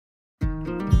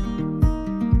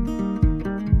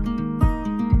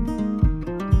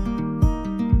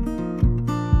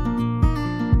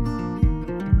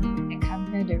I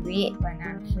come here to read when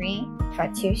I'm free for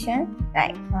tuition,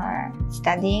 like for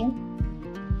studying,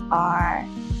 or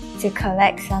to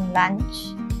collect some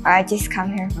lunch, or I just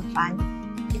come here for fun.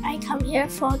 I come here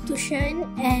for tuition,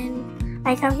 and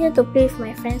I come here to play with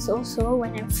my friends also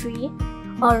when I'm free,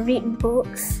 or read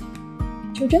books.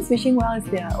 Children's Wishing Well is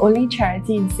the only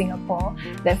charity in Singapore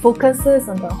that focuses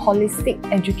on the holistic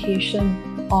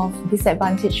education of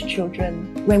disadvantaged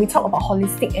children. When we talk about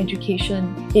holistic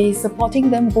education, it is supporting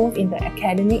them both in the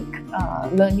academic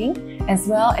learning as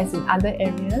well as in other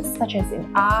areas such as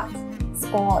in art,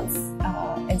 sports,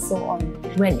 and so on.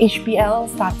 When HBL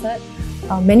started,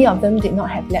 many of them did not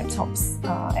have laptops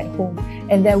at home,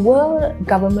 and there were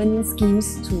government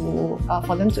schemes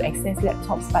for them to access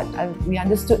laptops, but we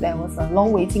understood there was a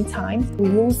long waiting time. We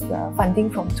used the funding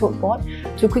from Tote Board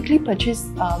to quickly purchase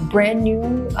brand new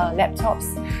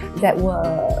laptops that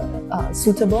were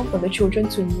suitable for the children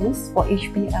to use for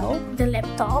HBL. The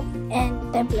laptop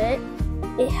and tablet,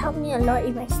 it helped me a lot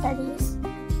in my studies.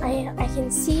 I can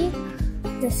see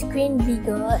the screen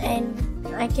bigger and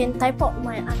I can type out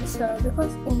my answer,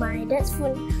 because in my dad's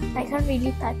phone I can't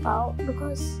really type out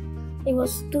because it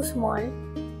was too small.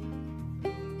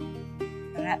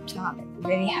 The laptop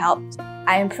really helped.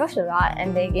 I improved a lot,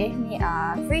 and they gave me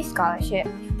a free scholarship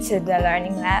to the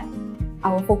Learning Lab.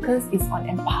 Our focus is on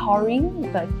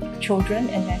empowering the children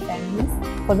and their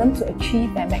families for them to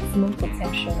achieve their maximum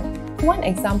potential. One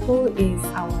example is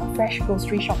our fresh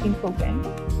grocery shopping program.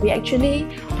 We actually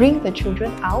bring the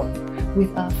children out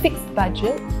with a fixed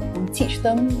budget. We teach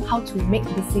them how to make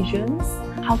decisions,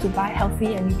 how to buy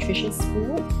healthy and nutritious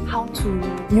food, how to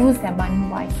use their money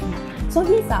wisely. So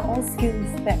these are all skills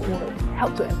that will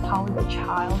help to empower the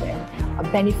child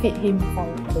and benefit him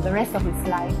for the rest of his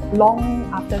life, long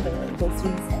after the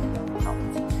groceries have gone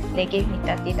out. They gave me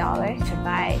 $30 to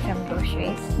buy some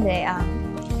groceries. They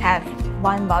have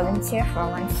one volunteer for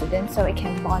one student so it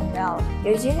can bond well.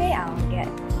 Usually I'll get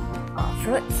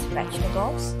fruits,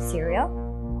 vegetables, cereal,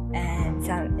 and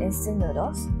some instant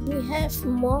noodles. We have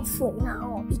more food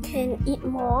now. We can eat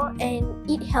more and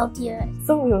eat healthier.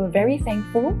 So we were very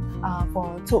thankful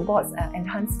for Tote Board's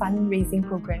enhanced fundraising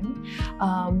program.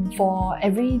 For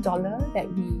every dollar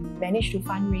that we managed to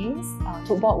fundraise,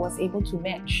 Tote Board was able to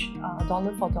match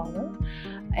dollar for dollar,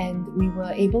 and we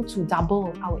were able to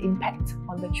double our impact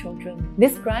on the children.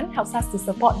 This grant helps us to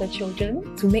support the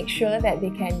children to make sure that they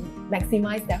can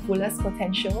maximize their fullest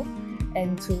potential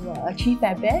and to achieve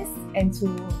their best and to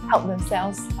help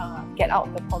themselves get out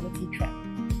of the poverty trap.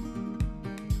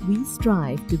 We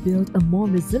strive to build a more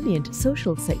resilient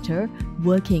social sector,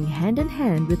 working hand in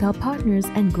hand with our partners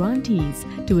and grantees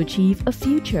to achieve a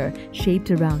future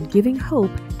shaped around giving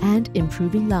hope and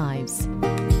improving lives.